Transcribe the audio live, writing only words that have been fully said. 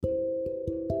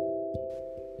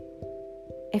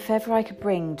If ever I could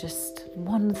bring just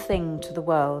one thing to the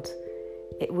world,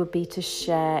 it would be to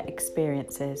share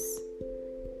experiences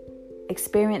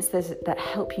that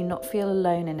help you not feel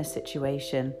alone in a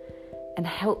situation and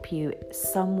help you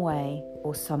some way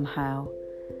or somehow.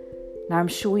 Now, I'm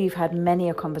sure you've had many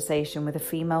a conversation with a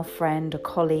female friend, a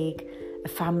colleague, a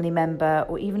family member,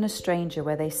 or even a stranger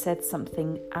where they said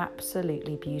something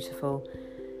absolutely beautiful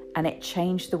and it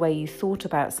changed the way you thought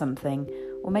about something,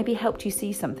 or maybe helped you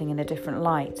see something in a different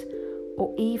light,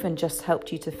 or even just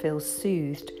helped you to feel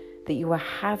soothed that you were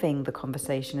having the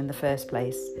conversation in the first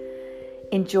place.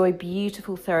 Enjoy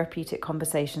beautiful therapeutic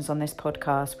conversations on this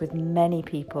podcast with many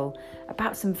people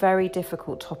about some very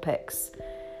difficult topics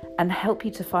and help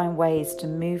you to find ways to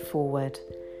move forward.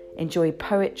 Enjoy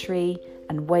poetry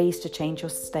and ways to change your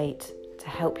state to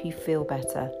help you feel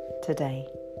better today.